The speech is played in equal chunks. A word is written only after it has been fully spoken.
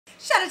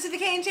Shout out to the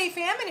K&J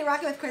Fam, and you're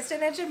rocking with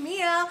Kristin and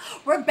Jamil.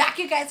 We're back,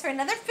 you guys, for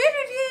another food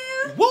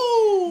review.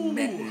 Woo!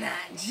 But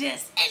not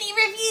just any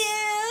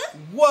review.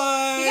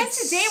 What? You guys,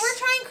 today we're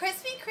trying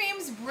Krispy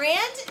Kreme's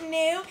brand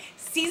new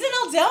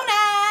seasonal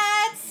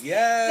donuts.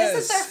 Yes.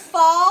 This is their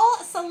fall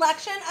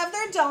selection of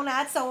their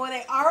donuts, so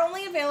they are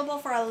only available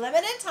for a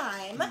limited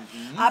time,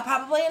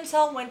 probably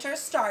until winter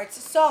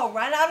starts. So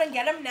run out and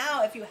get them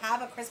now if you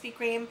have a Krispy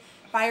Kreme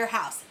by your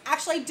house.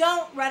 Actually,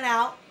 don't run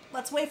out.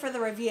 Let's wait for the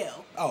review.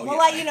 Oh, we'll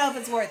let you know if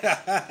it's worth it.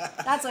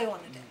 That's what we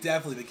want to do.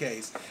 Definitely the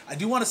case. I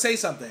do want to say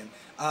something.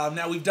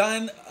 Now, we've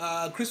done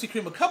Krispy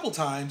Kreme a couple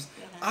times.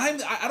 I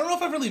don't know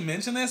if I've really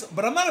mentioned this,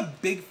 but I'm not a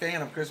big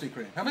fan of Krispy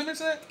Kreme. Have I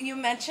mentioned it? You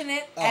mention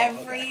it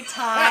every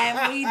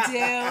time we do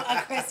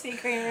a Krispy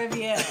Kreme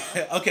review.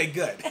 Okay,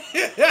 good.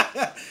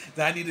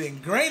 I need to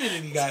ingrain it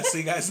in you guys so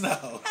you guys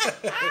know.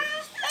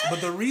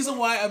 But the reason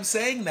why I'm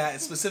saying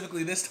that,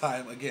 specifically this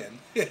time, again,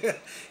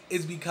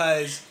 is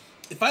because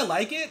if I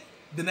like it,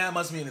 then that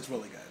must mean it's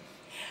really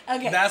good.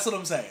 Okay. That's what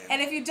I'm saying.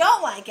 And if you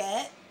don't like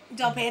it,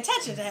 don't pay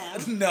attention to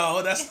him.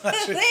 No, that's not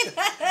true.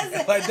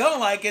 If I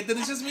don't like it, then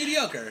it's just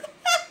mediocre.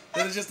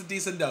 Then it's just a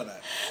decent donut.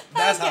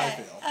 That's how I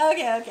feel.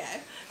 Okay.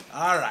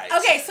 All right.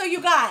 Okay, so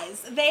you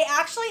guys, they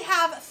actually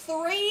have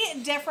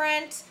 3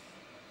 different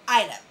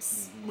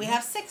items. We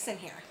have 6 in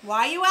here.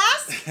 Why, you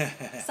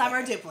ask? Some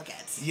are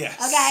duplicates. Yes.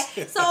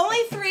 Okay, so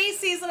only 3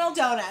 seasonal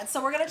donuts.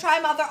 So we're going to try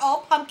them out. They're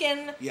all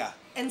pumpkin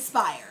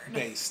inspired.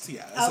 Based,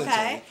 yeah.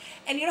 Okay.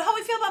 And you know how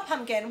we feel about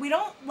pumpkin? We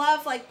don't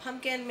love, like,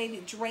 pumpkin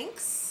maybe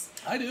drinks.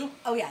 I do.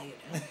 Oh, yeah, you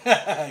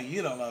do.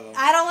 You don't love them.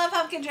 I don't love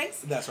pumpkin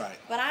drinks. That's right.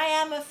 But I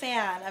am a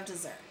fan of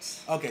dessert.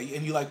 Okay,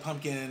 and you like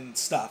pumpkin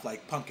stuff,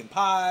 like pumpkin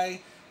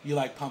pie. You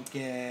like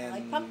pumpkin... I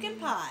like pumpkin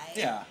pie.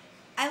 Yeah.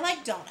 I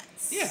like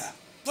donuts. Yeah.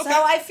 Okay.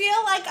 So I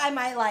feel like I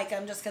might like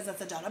them just because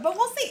it's a donut, but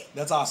we'll see.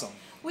 That's awesome.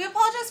 We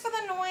apologize for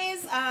the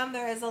noise.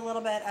 There is a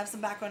little bit of some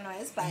background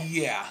noise, but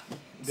yeah,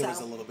 there is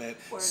a little bit.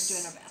 We're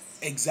doing our best.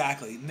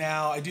 Exactly.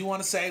 Now, I do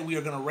want to say we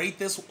are going to rate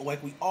this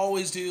like we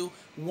always do,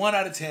 1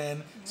 out of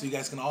 10, so you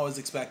guys can always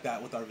expect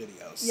that with our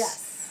videos.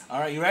 Yes. All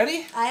right, you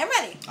ready? I am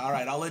ready. All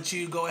right, I'll let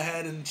you go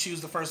ahead and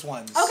choose the first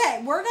ones.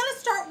 Okay, we're going to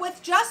start with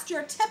just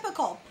your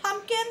typical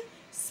pumpkin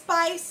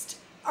spiced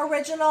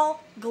original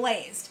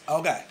glazed.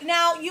 Okay.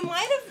 Now, you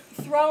might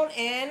have thrown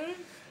in...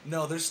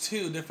 No, there's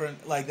 2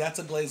 different, like that's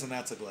a glaze and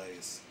that's a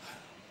glaze.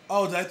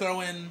 Oh, did I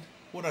throw in,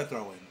 what did I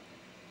throw in?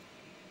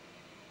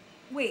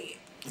 Wait.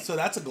 So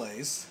that's a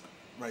glaze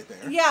right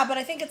there. Yeah, but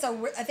I think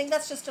I think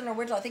that's just an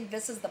original. I think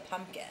this is the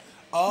pumpkin.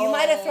 Oh. You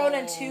might have thrown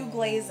in 2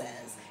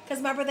 glazes. Because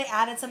remember they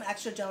added some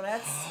extra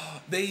donuts?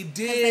 They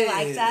did. They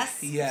liked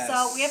us. Yes.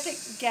 So we have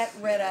to get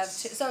rid of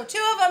 2. So 2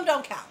 of them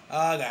don't count.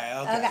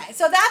 Okay.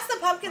 So that's the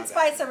pumpkin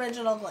spice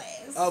original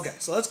glaze. Okay,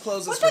 so let's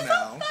close this for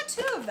now. We got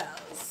 2 of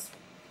those.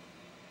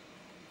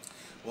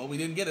 Well, we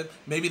didn't get it.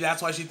 Maybe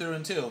that's why she threw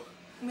in 2.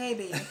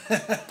 Maybe.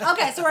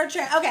 Okay, so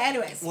okay,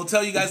 anyways. We'll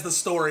tell you guys the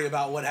story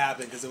about what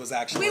happened because it was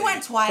actually we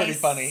went twice. Pretty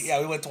funny.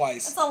 Yeah, we went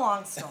twice. It's a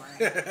long story.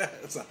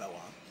 It's not that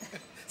long.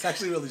 It's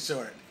actually really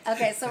short.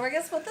 Okay, so we're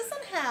going to split this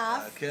in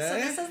half. Okay. So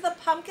this is the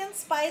pumpkin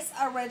spice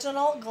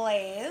original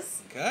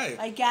glaze. Okay.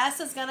 I guess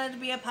it's going to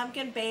be a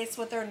pumpkin base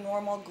with their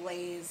normal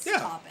glaze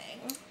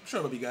topping. I'm sure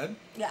it'll be good.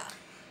 Yeah.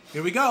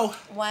 Here we go.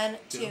 1,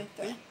 2,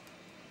 3.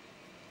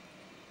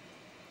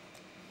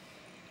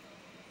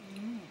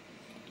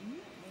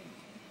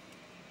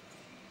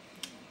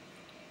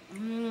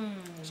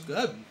 It's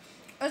good.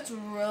 It's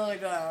really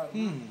good.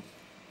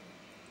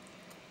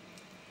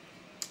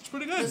 It's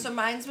pretty good. This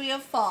reminds me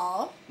of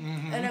fall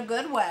in a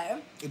good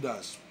way. It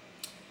does.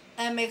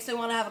 And makes me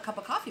want to have a cup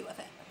of coffee with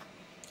it.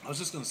 I was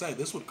just going to say,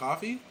 this with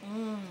coffee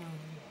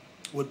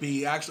would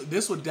be actually,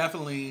 this would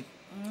definitely,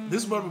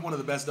 this is probably one of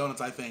the best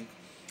donuts I think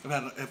I've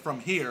had from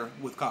here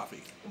with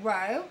coffee.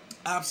 Right?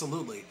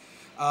 Absolutely.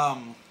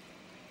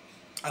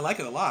 I like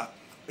it a lot.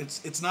 It's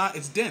dense. It's not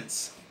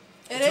dense.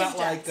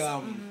 like,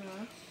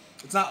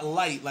 it's not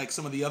light like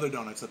some of the other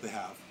donuts that they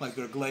have, like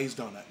their glazed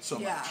donut so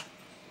much.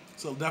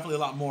 So definitely a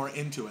lot more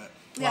into it.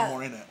 A lot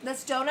more in it.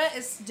 This donut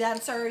is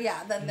denser,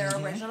 than their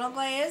original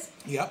glaze.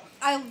 Yep.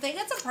 I think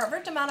it's a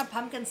perfect amount of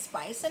pumpkin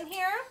spice in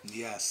here.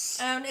 Yes.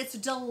 And it's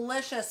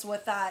delicious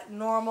with that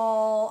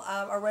normal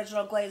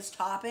original glaze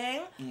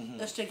topping.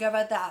 Just to give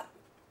it that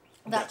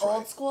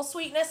old school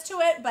sweetness to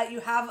it, but you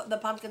have the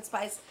pumpkin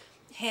spice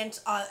hint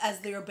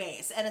as their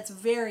base. And it's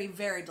very,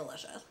 very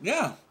delicious.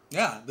 Yeah.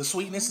 Yeah, the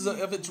sweetness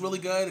of it's really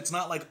good. It's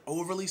not like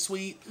overly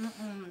sweet.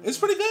 It's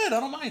pretty good. I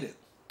don't mind it.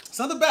 It's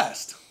not the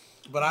best,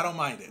 but I don't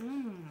mind it.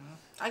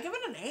 I give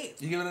it an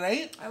 8. You give it an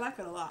 8? I like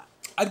it a lot.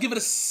 I'd give it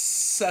a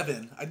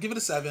 7. I'd give it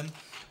a 7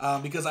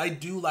 because I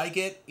do like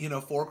it,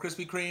 for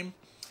Krispy Kreme.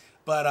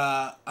 But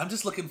I'm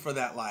just looking for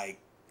that, like,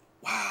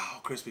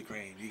 wow, Krispy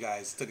Kreme. You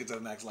guys took it to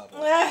the next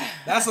level.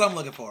 That's what I'm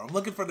looking for. I'm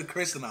looking for the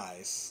Kristin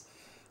eyes.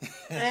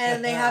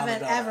 And they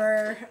haven't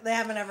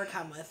ever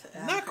come with.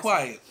 Not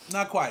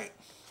quite.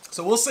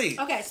 So we'll see.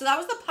 Okay, so that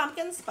was the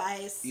pumpkin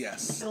spice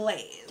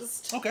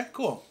glazed. Okay,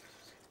 cool.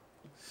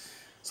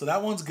 So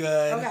that one's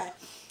good. Okay.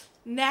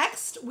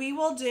 Next, we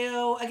will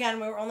do, again,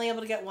 we were only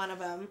able to get one of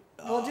them.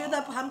 We'll do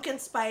the pumpkin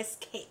spice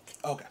cake.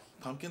 Okay.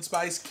 Pumpkin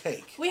spice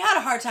cake. We had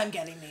a hard time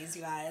getting these,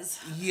 you guys.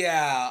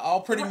 Yeah,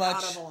 all pretty much.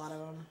 Out of a lot of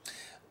them.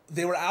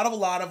 They were out of a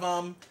lot of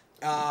them,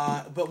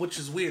 but which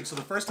is weird. So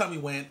the first time we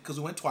went, because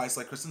we went twice,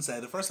 like Kristen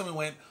said, the first time we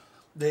went,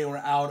 they were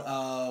out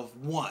of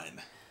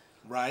one,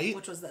 right?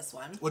 Which was this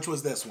one. Which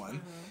was this one.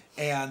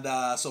 And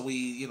so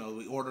we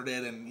ordered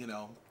it and,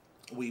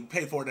 we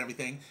paid for it and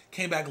everything.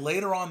 Came back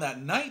later on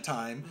that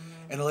nighttime,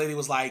 and the lady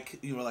was like,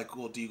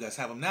 well, do you guys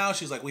have them now?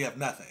 She's like, we have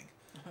nothing.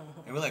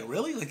 And we're like,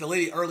 really? Like, the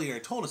lady earlier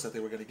told us that they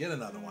were going to get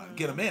another one,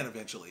 get them in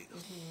eventually.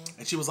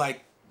 And she was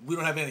like, we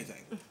don't have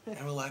anything.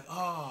 And we're like,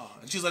 oh.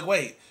 And she's like,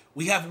 wait,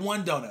 we have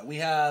one donut. We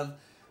have,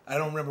 I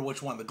don't remember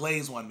which one, the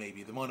glazed one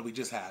maybe, the one that we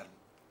just had.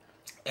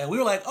 And we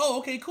were like, oh,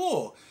 okay,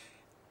 cool.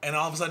 And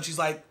all of a sudden she's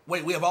like,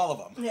 wait, we have all of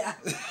them. Yeah.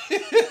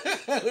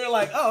 We were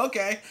like, oh,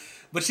 okay.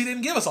 But she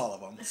didn't give us all of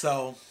them.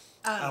 So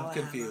I'm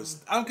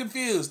confused. I'm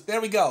confused.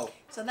 There we go.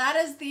 So that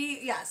is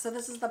so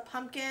this is the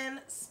pumpkin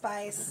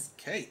spice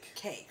cake.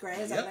 Cake, right?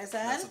 Is that what I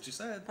said? That's what you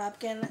said.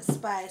 Pumpkin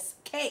spice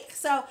cake.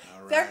 So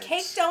their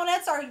cake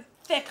donuts are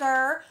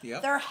thicker.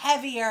 Yep. They're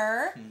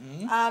heavier.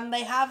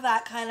 They have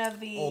that kind of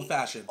the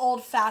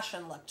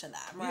old-fashioned look to them,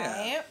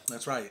 right? Yeah,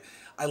 that's right.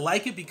 I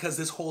like it because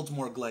this holds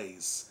more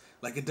glaze.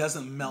 Like, it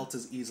doesn't melt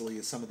as easily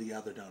as some of the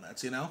other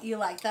donuts, You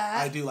like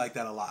that? I do like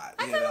that a lot.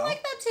 I kind of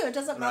like that, too. It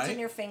doesn't melt in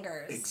your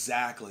fingers.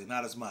 Exactly.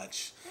 Not as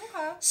much.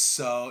 Okay.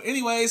 So,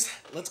 anyways,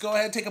 let's go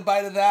ahead and take a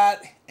bite of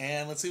that,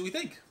 and let's see what we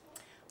think.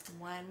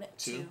 1,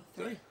 2,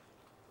 3.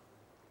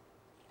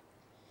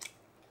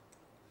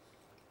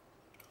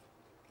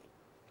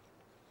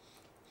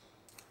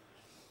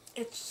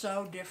 It's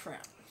so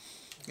different.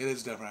 It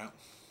is different.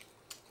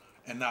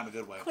 And not in a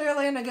good way.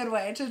 Clearly in a good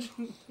way.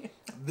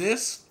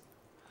 This,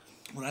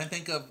 when I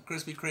think of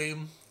Krispy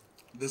Kreme,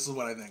 this is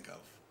what I think of.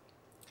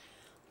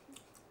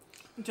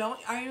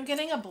 Are you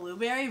getting a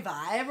blueberry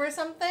vibe or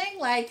something?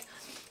 Like,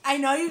 I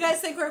know you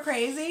guys think we're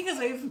crazy because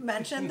we've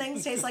mentioned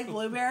things taste like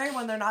blueberry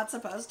when they're not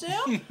supposed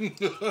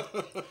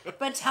to.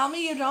 But tell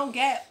me you don't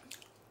get...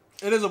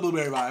 It is a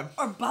blueberry vibe.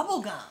 Or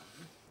bubblegum.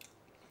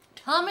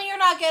 Tell me you're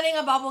not getting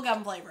a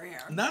bubblegum flavor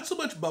here. Not so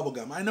much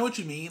bubblegum. I know what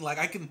you mean. Like,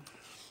 I can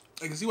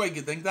see why you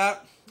could think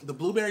that. The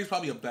blueberry is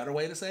probably a better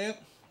way to say it.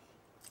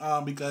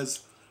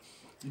 Because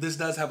this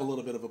does have a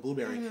little bit of a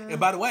blueberry. And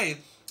by the way,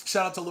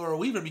 shout out to Laura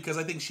Weaver because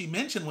I think she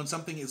mentioned when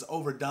something is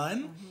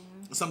overdone,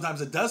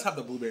 sometimes it does have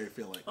the blueberry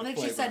feeling. I think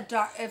she said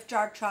if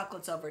dark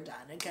chocolate's overdone,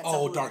 it gets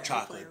a dark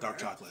chocolate. Flavor. Dark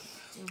chocolate.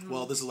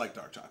 Well, this is like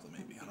dark chocolate,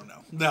 maybe. I don't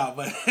know. No,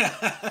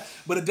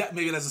 but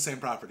maybe it has the same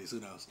properties.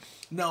 Who knows?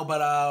 No,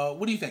 but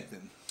what do you think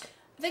then?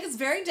 I think it's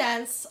very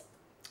dense.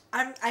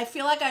 I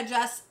feel like I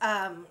just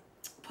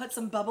put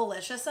some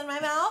Bubblicious in my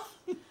mouth.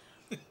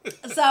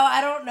 So I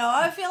don't know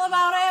how I feel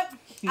about it.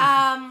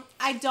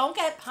 I don't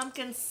get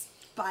pumpkin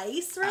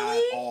spice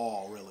really. At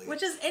all, really.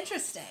 Which is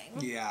interesting.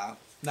 Yeah,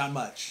 not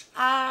much.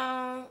 But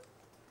I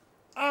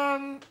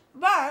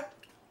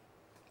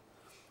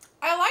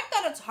like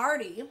that it's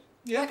hearty.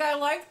 Yeah. Like I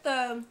like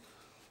the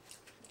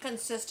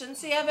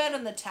consistency of it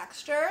and the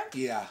texture.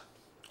 Yeah.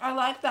 I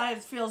like that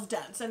it feels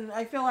dense, and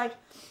I feel like,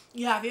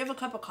 yeah, if you have a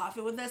cup of coffee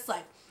with this,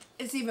 like,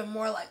 it's even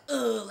more like,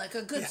 like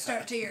a good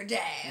start to your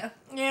day.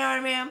 You know what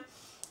I mean?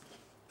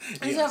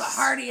 You have a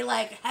hearty,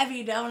 like,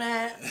 heavy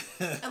donut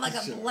and, like,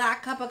 a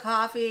black cup of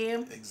coffee.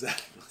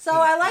 Exactly. So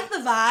I like the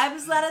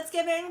vibes that it's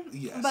giving.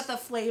 Yes. But the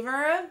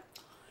flavor,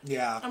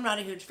 I'm not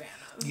a huge fan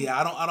of. Yeah,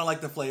 I don't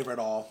like the flavor at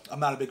all. I'm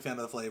not a big fan of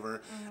the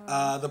flavor.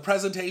 The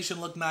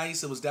presentation looked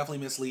nice. It was definitely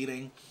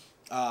misleading.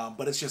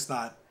 But it's just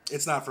not,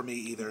 it's not for me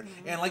either.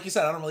 And like you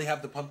said, I don't really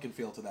have the pumpkin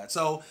feel to that.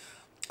 So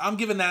I'm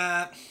giving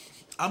that,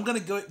 I'm going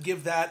to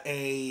give that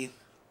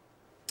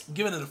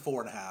giving it a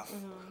 4.5.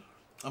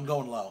 I'm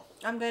going low.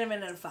 I'm giving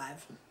it a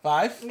 5.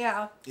 5?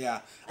 Yeah. Yeah.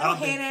 I don't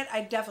hate it.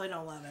 I definitely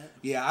don't love it.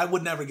 Yeah, I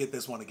would never get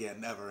this one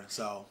again, ever.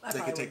 So they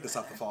could take this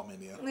off the fall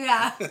menu.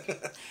 Yeah.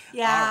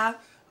 Yeah.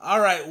 All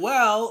right.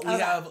 Well, we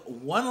have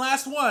one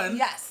last one.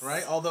 Yes.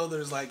 Right? Although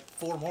there's like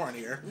 4 more in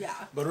here. Yeah.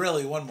 But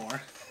really, one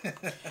more.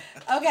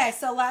 Okay,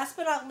 so last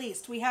but not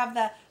least, we have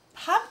the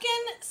pumpkin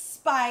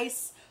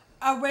spice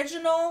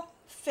original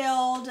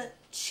filled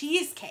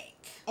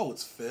cheesecake. Oh,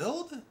 it's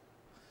filled?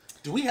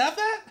 Do we have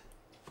that?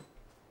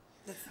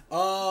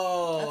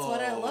 Oh. That's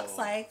what it looks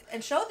like.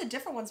 And show the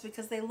different ones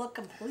because they look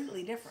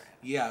completely different.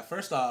 Yeah,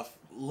 first off,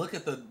 look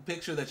at the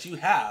picture that you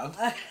have.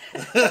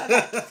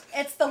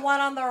 It's the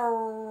one on the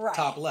right.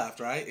 Top left,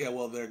 right? Yeah,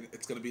 well,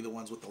 it's going to be the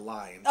ones with the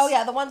lines. Oh,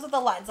 yeah, the ones with the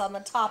lines on the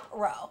top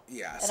row.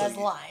 Yeah. It has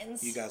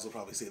lines. You guys will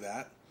probably see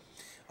that.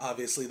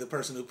 Obviously, the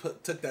person who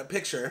took that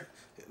picture,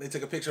 they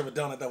took a picture of a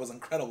donut that was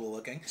incredible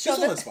looking. This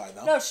one looks fine,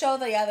 though. No, show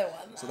the other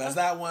one, though. So that's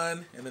that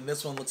one, and then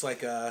this one looks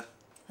like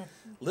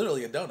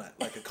literally a donut,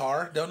 like a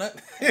car donut.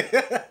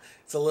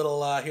 It's a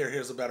little,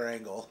 here's a better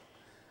angle.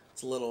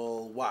 It's a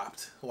little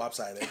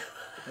wop-sided.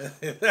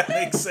 If that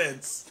makes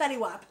sense. Fetty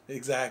Wap.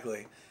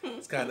 Exactly.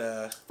 It's kind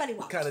of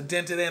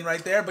dented in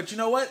right there, but you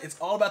know what? It's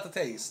all about the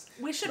taste.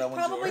 We should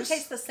probably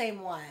taste the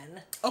same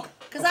one. Okay.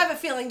 Because I have a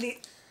feeling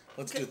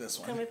Let's do this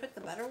one. Can we pick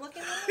the better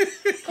looking one?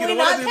 Can we don't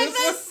not wanna do pick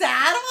this the one?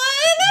 sad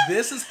one?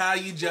 This is how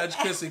you judge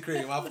Krispy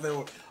Kreme off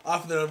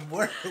their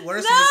worst No,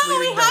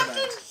 misleading we have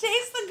donuts. to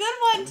taste the good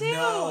one too.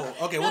 No.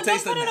 Okay, No, we'll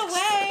taste don't them put next. it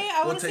away. I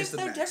We'll want to see taste if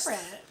them they're next.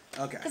 different.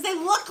 Okay. Because they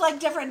look like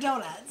different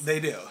donuts. They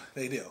do.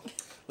 They do.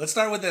 Let's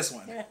start with this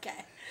one. Okay.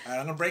 All right,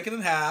 I'm gonna break it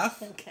in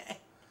half. Okay.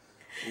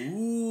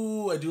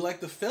 Ooh, I do like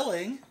the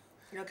filling.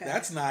 Okay.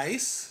 That's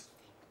nice.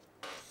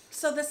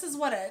 So this is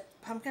what, a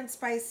pumpkin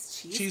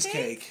spice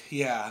Cheesecake,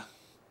 yeah.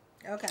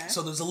 Okay.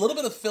 So there's a little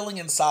bit of filling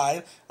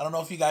inside. I don't know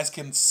if you guys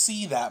can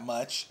see that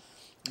much,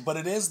 but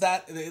it is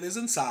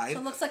inside. So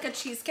it looks like a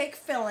cheesecake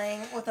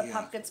filling with a Yeah.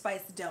 pumpkin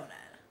spice donut.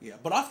 Yeah,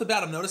 but off the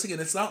bat, I'm noticing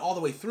it's not all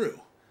the way through.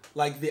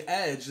 Like the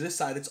edge, this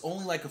side, it's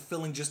only like a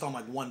filling just on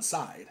like one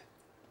side.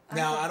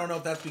 Now, I don't know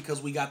if that's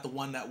because we got the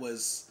one that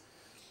was,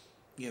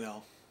 you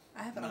know.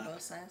 I have it on both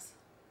sides.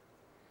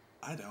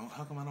 I don't.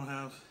 How come I don't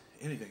have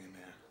anything in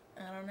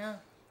there? I don't know.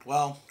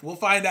 Well, we'll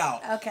find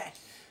out. Okay.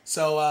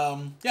 So,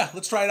 yeah,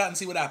 let's try it out and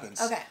see what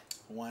happens. Okay.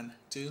 1,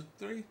 2,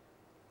 3.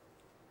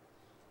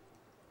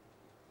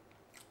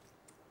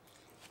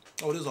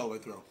 Oh, it is all the way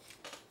through.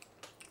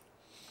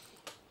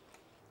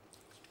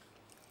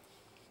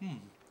 One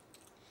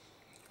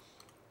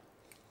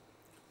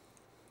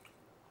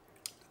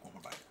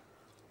more bite.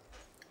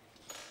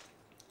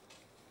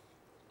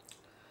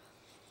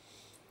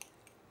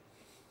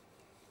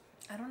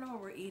 I don't know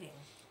what we're eating.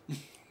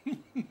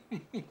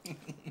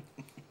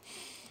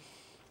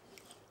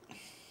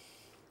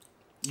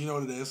 You know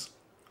what it is?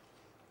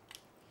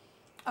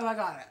 Oh, I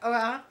got it.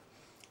 Okay.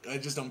 I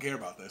just don't care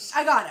about this.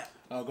 I got it.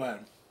 Oh, go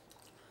ahead.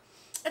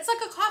 It's like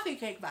a coffee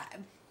cake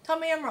vibe. Tell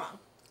me I'm wrong.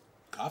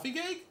 Coffee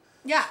cake?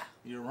 Yeah.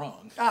 You're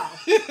wrong. Oh.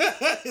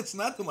 It's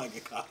nothing like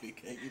a coffee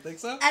cake. You think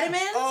so?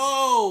 Edmonds?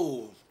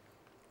 Oh!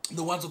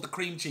 The ones with the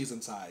cream cheese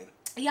inside.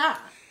 Yeah.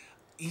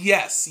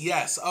 Yes.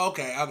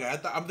 Okay.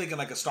 I'm thinking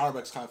like a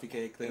Starbucks coffee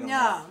cake. They don't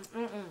No.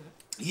 know.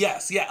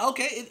 Yes. Yeah.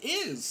 Okay. It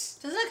is.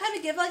 Doesn't it kind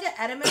of give like an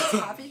Edmonds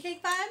coffee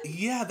cake vibe?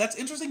 Yeah. That's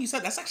interesting. You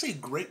said that's actually a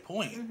great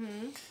point.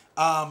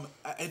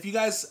 If you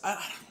guys,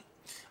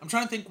 I'm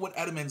trying to think what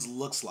Edmonds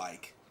looks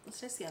like. Let's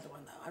taste the other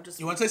one though.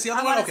 You want to taste the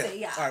other one? Okay.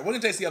 See, yeah. All right. We're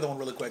gonna taste the other one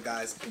really quick,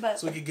 guys,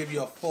 so we can give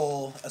you a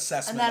full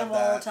assessment and then of we'll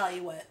that. tell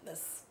you what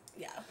this.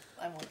 Yeah.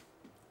 I won't.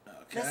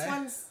 Okay. This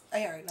one's. Oh,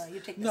 all right. No, you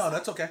take this. No, one.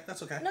 that's okay.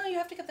 That's okay. No, you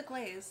have to get the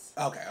glaze.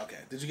 Okay.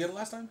 Did you get it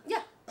last time?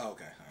 Yeah. Oh,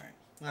 okay. All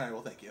right. All right.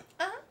 Well, thank you.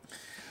 Uh-huh.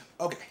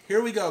 Okay.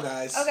 Here we go,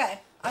 guys. Okay.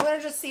 I'm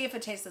gonna just see if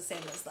it tastes the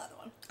same as the other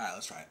one. All right.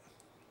 Let's try it.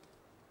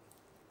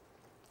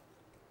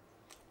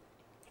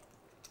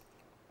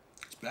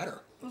 It's better.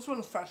 This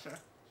one's fresher.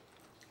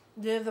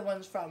 The other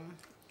one's from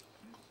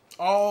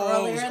Oh,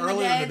 earlier in the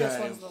earlier day. in the This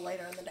day. one's the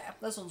later in the day.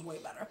 This one's way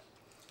better.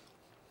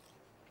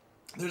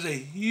 There's a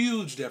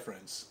huge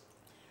difference.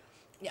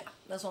 Yeah,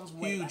 this one's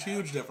way better.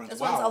 Huge difference. This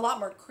Wow. one's a lot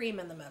more cream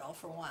in the middle,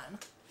 for one.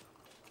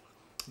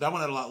 That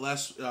one had a lot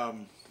less. I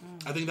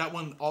think that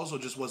one also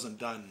just wasn't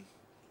done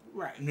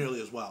Right.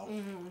 nearly as well.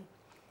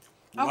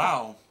 Okay.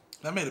 Wow.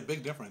 That made a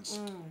big difference.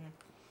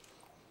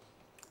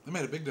 That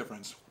made a big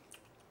difference.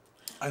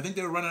 I think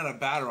they were running out of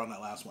batter on that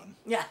last one.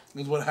 Yeah.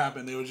 Is what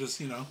happened. They were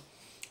just,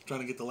 trying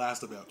to get the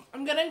last of it.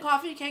 I'm getting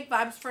coffee cake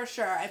vibes for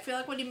sure. I feel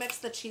like when you mix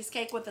the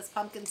cheesecake with this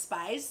pumpkin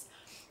spice,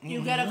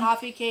 you get a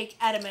coffee cake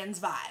Edmonds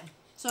vibe.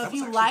 So That if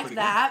was you actually like pretty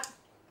that,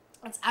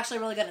 it's actually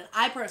really good. And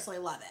I personally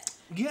love it.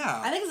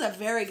 Yeah. I think it's a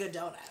very good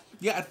donut.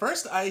 Yeah, at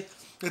first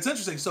it's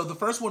interesting. So the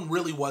first one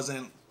really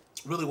wasn't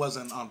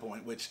on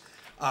point, which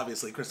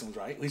obviously Kristen was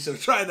right. We should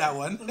have tried that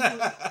one.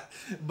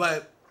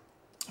 But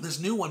this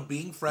new one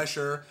being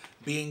fresher,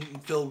 being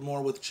filled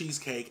more with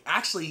cheesecake,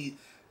 actually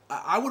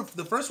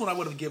the first one I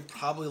would have given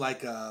probably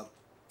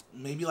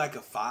maybe like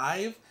a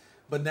 5,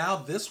 but now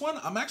this one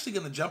I'm actually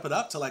going to jump it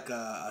up to like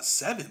a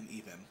 7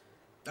 even.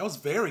 That was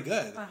very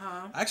good.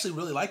 I actually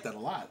really like that a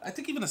lot. I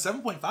think even a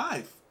 7.5.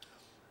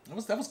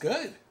 That was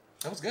good.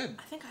 That was good.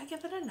 I think I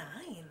give it a 9.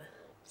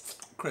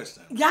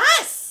 Kristen.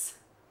 Yes!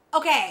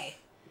 Okay.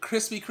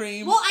 Krispy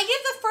Kreme. Well, I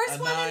gave the first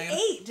one 9. an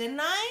 8, didn't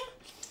I?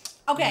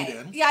 Okay.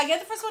 You did? Yeah, I gave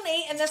the first one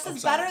 8, and this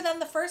is better than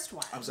the first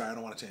one. I'm sorry, I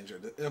don't want to change your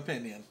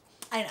opinion.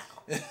 I know.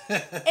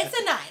 It's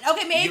a 9.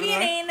 Okay, maybe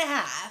an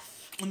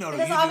 8.5. No,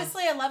 because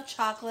obviously I love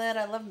chocolate.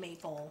 I love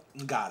maple.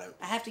 Got it.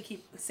 I have to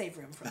save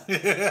room for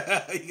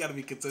that. You got to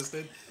be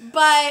consistent.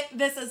 But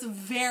this is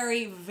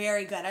very,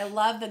 very good. I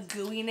love the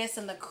gooiness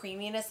and the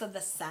creaminess of the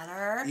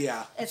center.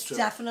 Yeah, it's true.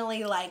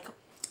 definitely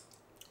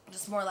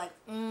just more like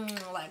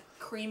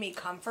creamy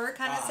comfort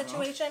kind of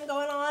situation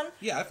going on.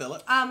 Yeah, I feel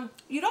it.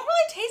 You don't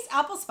really taste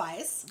apple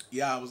spice.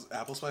 Yeah, it was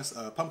apple spice,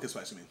 pumpkin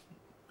spice. I mean.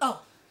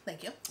 Oh,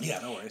 thank you. Yeah,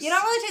 no worries. You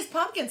don't really taste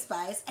pumpkin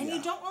spice, and Yeah.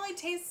 you don't really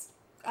taste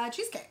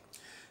cheesecake.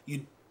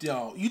 You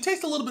don't. You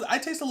taste a little bit. I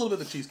taste a little bit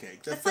of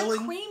cheesecake. That It's filling,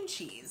 like cream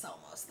cheese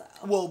almost, though.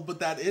 Well, but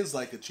that is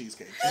like a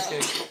cheesecake.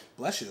 Cheesecake.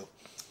 Bless you.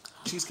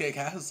 Cheesecake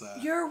has.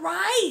 You're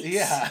right.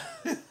 Yeah.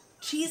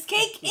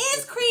 Cheesecake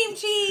is cream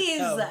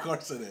cheese. Oh, of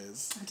course it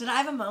is. Did I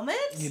have a moment?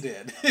 You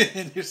did,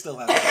 and you're still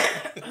having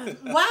it.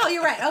 Wow,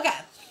 you're right. Okay.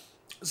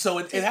 So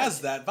it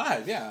has that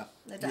vibe, yeah.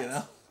 It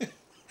does.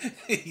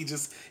 you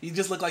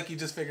just look like you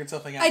just figured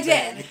something out. I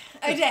did.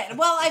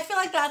 Well, I feel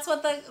like that's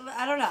what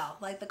I don't know,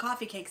 like the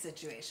coffee cake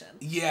situation.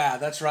 Yeah,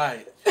 that's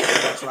right.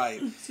 That's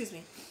right. Excuse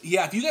me.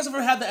 Yeah, if you guys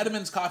ever had the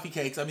Edmonds coffee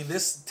cakes, I mean,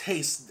 this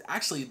tastes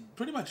actually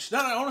pretty much,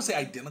 I don't want to say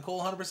identical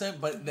 100%,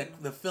 but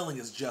the filling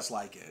is just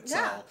like it.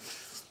 Yeah.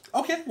 So,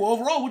 okay, well,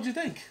 overall, what'd you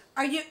think?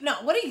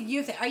 What do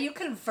you think? Are you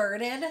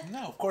converted?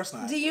 No, of course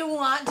not. Do you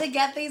want to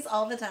get these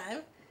all the time?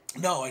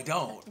 No, I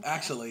don't,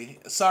 actually.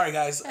 Sorry,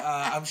 guys.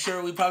 I'm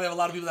sure we probably have a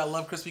lot of people that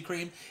love Krispy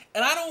Kreme.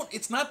 And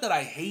it's not that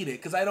I hate it,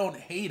 because I don't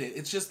hate it.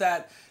 It's just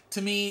that,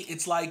 to me,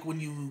 it's like when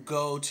you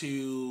go to,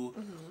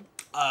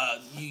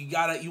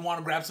 you want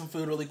to grab some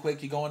food really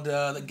quick. You go into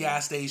the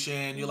gas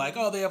station. You're like,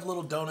 oh, they have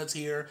little donuts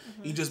here.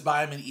 You just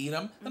buy them and eat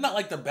them. They're not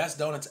like the best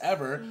donuts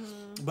ever,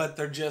 but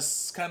they're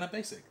just kind of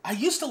basic. I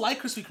used to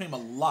like Krispy Kreme a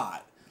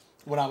lot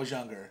when I was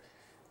younger.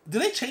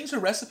 Did they change the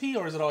recipe,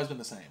 or has it always been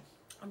the same?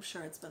 I'm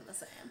sure it's been the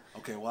same.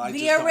 Okay, well, I the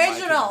just don't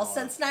original like it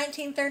since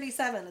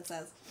 1937. It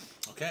says.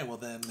 Okay, well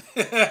then,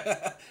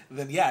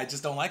 yeah, I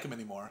just don't like them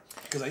anymore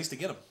because I used to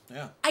get them.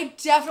 Yeah. I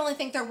definitely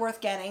think they're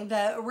worth getting.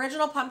 The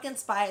original pumpkin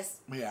spice.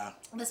 Yeah.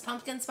 This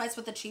pumpkin spice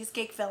with the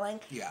cheesecake filling.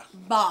 Yeah.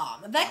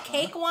 Bomb. That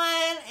cake one,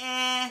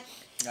 I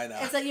know.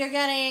 It's like you're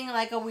getting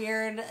like a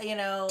weird,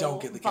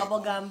 Don't get the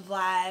bubblegum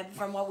vibe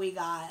from what we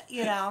got,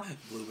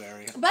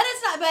 Blueberry. But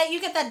it's not, but you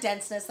get that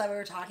denseness that we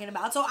were talking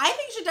about. So I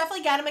think you should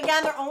definitely get them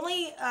again. They're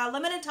only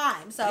limited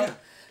time. So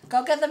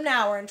go get them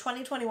now. We're in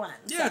 2021.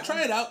 Yeah,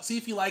 try it out. See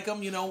if you like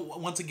them.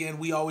 Once again,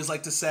 we always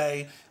like to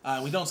say,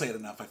 we don't say it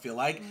enough, I feel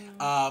like.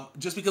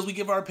 Just because we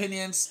give our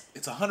opinions,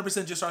 it's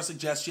 100% just our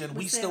suggestion.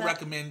 We still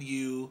recommend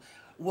you.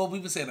 Well,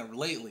 we've been saying it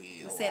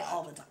lately. We say it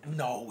all the time.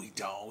 No, we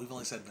don't. We've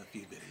only said it in a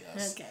few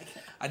videos. Okay.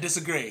 I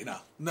disagree.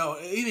 No.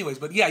 Anyways,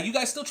 but yeah, you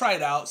guys still try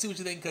it out. See what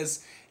you think,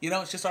 because,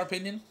 it's just our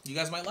opinion. You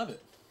guys might love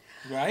it.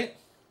 Right?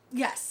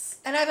 Yes.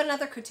 And I have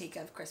another critique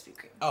of Krispy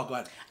Kreme. Oh, go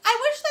ahead.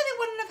 I wish that they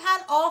wouldn't have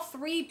had all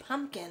three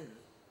pumpkin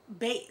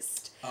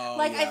based. Oh,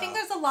 I think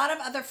there's a lot of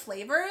other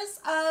flavors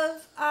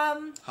of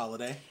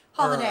Holiday.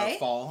 Or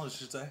fall, I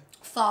should say.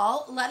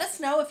 Fall. Let us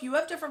know if you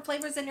have different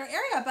flavors in your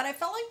area, but I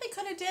felt like they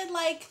could have did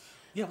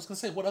Yeah, I was going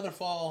to say, what other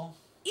fall?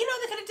 They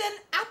could have done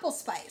apple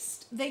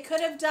spiced. They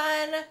could have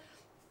done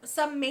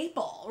some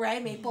maple,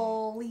 right?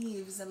 Maple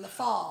leaves in the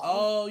fall.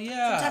 Oh,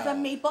 yeah. Some type of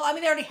maple. I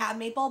mean, they already have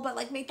maple,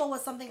 but maple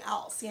was something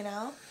else,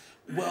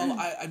 Well,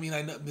 I mean,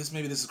 I know this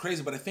is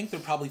crazy, but I think they're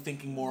probably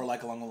thinking more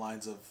along the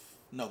lines of,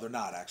 no, they're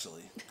not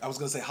actually. I was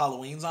going to say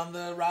Halloween's on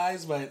the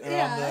rise, but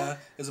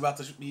is about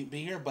to be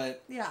here,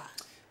 but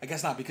I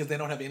guess not, because they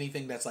don't have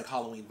anything that's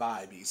Halloween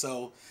vibey.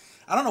 So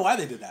I don't know why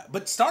they did that.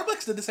 But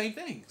Starbucks did the same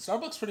thing.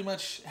 Starbucks pretty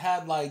much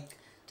had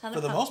for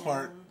the most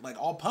part,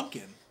 all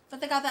pumpkin. But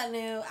they got that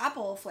new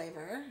apple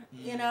flavor,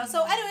 So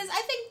anyways,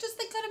 I think just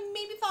they could have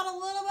maybe thought a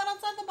little bit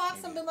outside the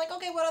box and been like,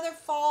 okay, what other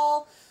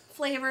fall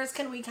flavors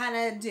can we kind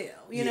of do?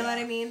 You know what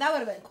I mean? That would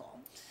have been cool.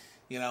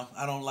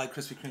 I don't like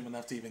Krispy Kreme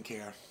enough to even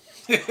care.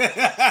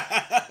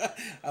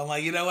 I'm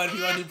like, you know what? If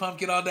you want to do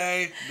pumpkin all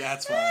day,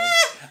 that's fine.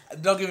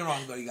 Don't get me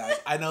wrong, though, you guys.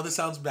 I know this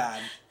sounds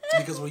bad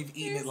because we've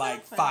eaten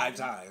it 5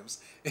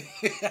 times.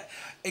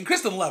 And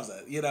Kristen loves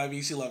it. I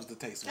mean, she loves the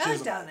taste. I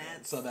like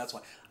donuts. So that's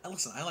why.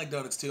 Listen, I like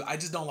donuts too. I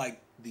just don't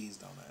like these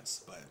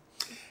donuts. But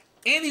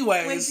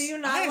anyways, wait, do you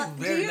not I'm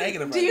very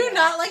negative. Do you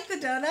not like the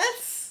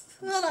donuts?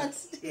 Hold on.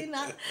 Do you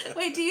not?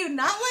 Wait, do you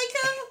not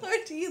like them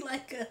or do you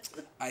like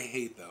them? I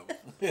hate them.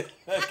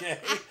 Okay.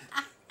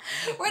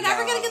 We're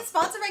never going to get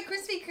sponsored by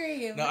Krispy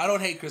Kreme. No, I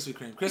don't hate Krispy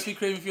Kreme. Krispy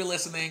Kreme, if you're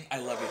listening, I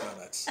love your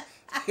donuts.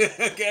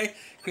 Okay?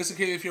 Krispy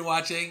Kreme, if you're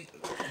watching,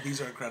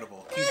 these are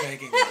incredible. Keep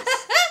making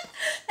this.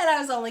 And I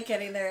was only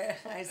kidding there.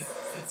 I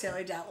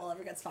sincerely doubt we'll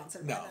ever get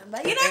sponsored by them.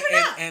 But you never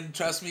know. And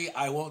trust me,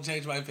 I won't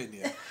change my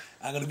opinion.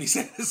 I'm going to be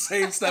saying the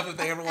same stuff if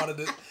they ever wanted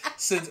to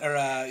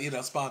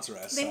sponsor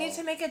us. They need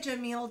to make a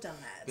Jamil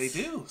donut. They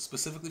do,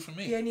 specifically for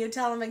me. And you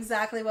tell them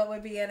exactly what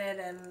would be in it,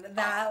 and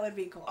that would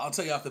be cool. I'll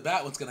tell you off the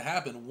bat what's going to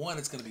happen. One,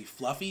 it's going to be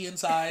fluffy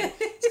inside.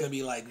 It's going to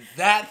be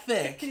that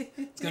thick.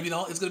 It's going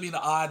to be an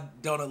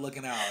odd donut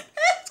looking out.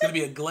 It's going to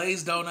be a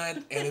glazed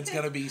donut, and it's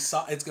going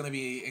to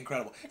be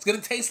incredible. It's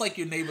going to taste like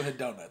your neighborhood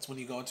donuts when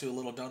you go into a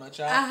little donut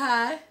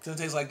shop. It's going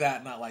to taste like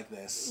that, not like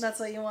this. That's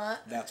what you want?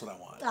 That's what I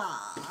want.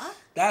 Aww.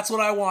 That's what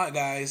I want,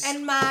 guys.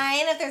 And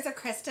mine, if there's a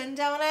Kristin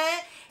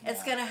donut,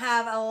 it's going to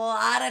have a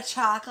lot of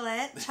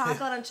chocolate.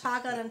 Chocolate and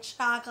chocolate and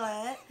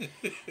chocolate.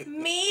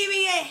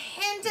 Maybe a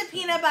hint of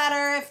peanut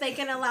butter if they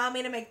can allow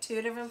me to make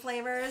 2 different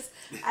flavors.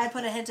 I'd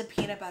put a hint of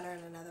peanut butter in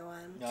another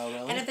one. Oh,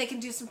 really? And if they can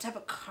do some type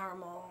of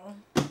caramel.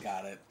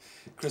 Got it.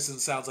 Kristen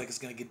sounds like it's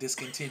going to get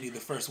discontinued the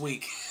first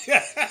week.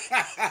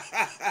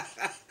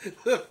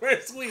 The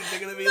first week, they're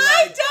going to be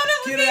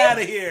get it out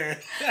of here.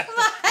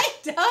 My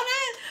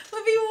donut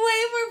would be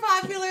way more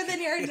popular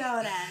than your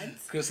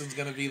donuts. Kristen's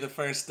going to be the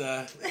first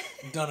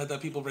donut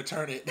that people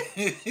return it.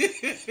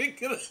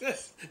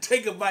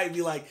 Take a bite and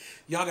be like,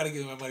 y'all got to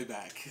give me my money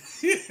back.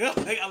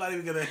 I'm not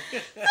even going to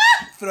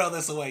throw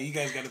this away. You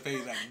guys got to pay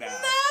me back now. No,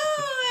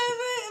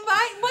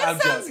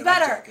 what sounds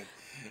better?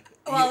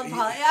 Well,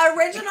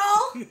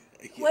 original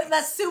Yes.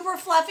 That's super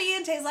fluffy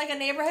and tastes like a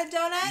neighborhood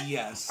donut?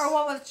 Yes. Or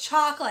one with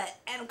chocolate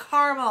and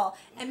caramel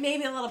and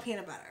maybe a little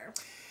peanut butter?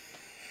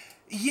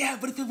 Yeah,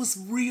 but if it was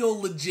real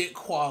legit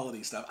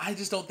quality stuff, I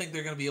just don't think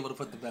they're going to be able to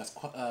put the best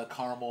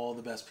caramel,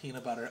 the best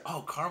peanut butter.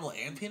 Oh, caramel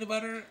and peanut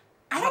butter?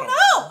 I don't know.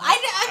 I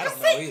don't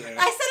know either.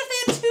 I said if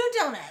they had 2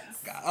 donuts.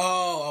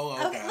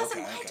 Okay.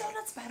 Listen, my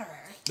donut's better.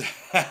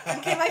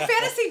 Okay, my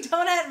fantasy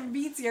donut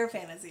beats your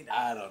fantasy donut.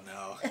 I don't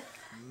know.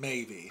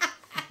 Maybe.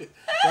 We'll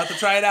have to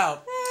try it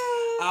out.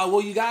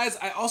 Well, you guys,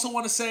 I also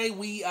want to say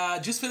we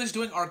just finished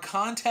doing our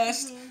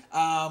contest.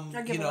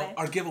 Our giveaway.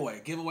 Our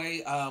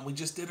giveaway. We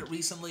just did it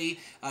recently.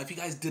 If you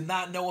guys did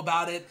not know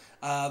about it,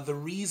 the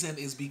reason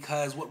is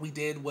because what we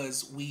did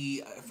was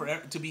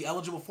to be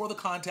eligible for the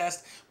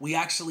contest, we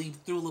actually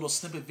threw a little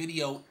snippet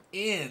video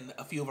in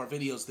a few of our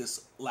videos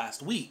this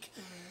last week.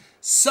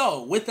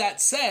 So, with that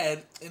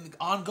said,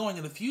 ongoing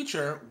in the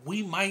future,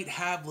 we might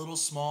have little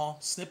small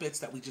snippets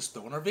that we just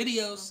throw in our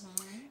videos.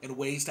 And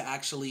ways to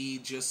actually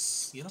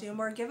just, do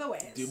more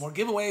giveaways.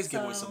 Give away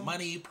some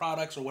money,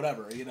 products, or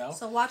whatever,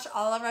 So watch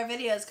all of our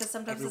videos because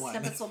sometimes the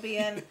snippets will be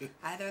in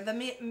either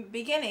the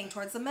beginning,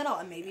 towards the middle,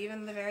 and maybe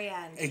even the very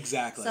end.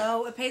 Exactly.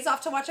 So it pays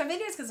off to watch our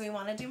videos because we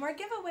want to do more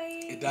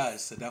giveaways. It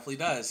does. It definitely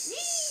does. Yee!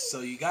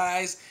 So you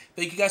guys,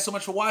 thank you guys so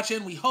much for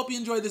watching. We hope you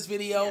enjoyed this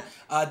video.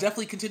 Yeah.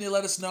 Definitely continue to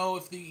let us know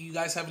if you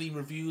guys have any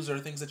reviews or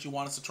things that you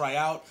want us to try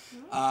out.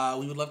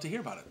 We would love to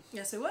hear about it.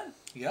 Yes, we would.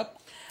 Yep.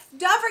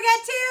 Don't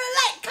forget to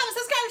like, comment,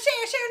 subscribe, share,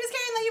 and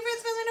discard, and let your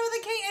friends know what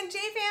the K&J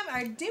Fam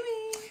are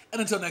doing.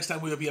 And until next time,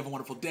 we hope you have a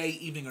wonderful day,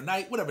 evening, or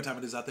night, whatever time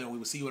it is out there, and we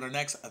will see you in our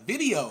next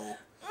video.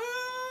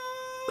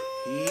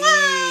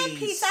 Peace.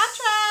 Peace out,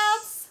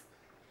 trouts.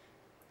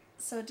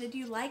 So did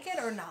you like it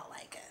or not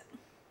like it?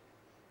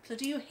 So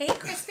do you hate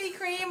Krispy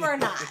Kreme or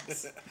not?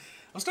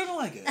 I'm starting to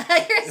like it. I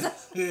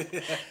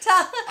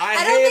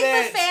don't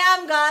think the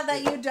fam got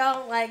that you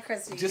don't like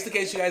Krispy Kreme. Just in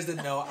case you guys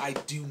didn't know, I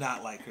do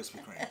not like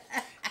Krispy Kreme.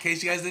 In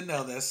case you guys didn't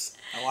know this,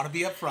 I want to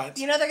be upfront.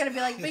 You know they're going to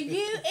be like, but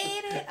you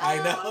ate it all. I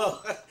know.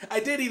 I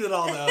did eat it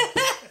all, though.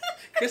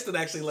 Kristen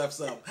actually left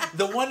some.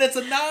 The one that's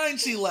a 9,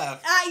 she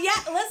left. Yeah,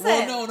 listen.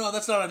 Well, no,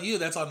 that's not on you.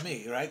 That's on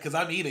me, right? Because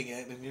I'm eating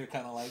it, and you're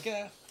kind of like,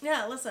 yeah.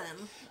 Yeah, listen.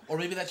 Or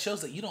maybe that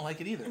shows that you don't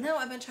like it either. No,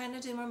 I've been trying to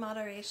do more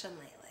moderation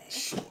lately.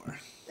 Sure.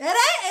 No,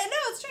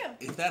 it's true.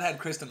 If that had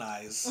Kristen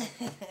eyes,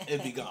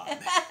 it'd be gone. All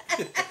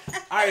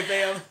right,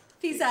 fam.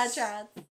 Peace out, Chad.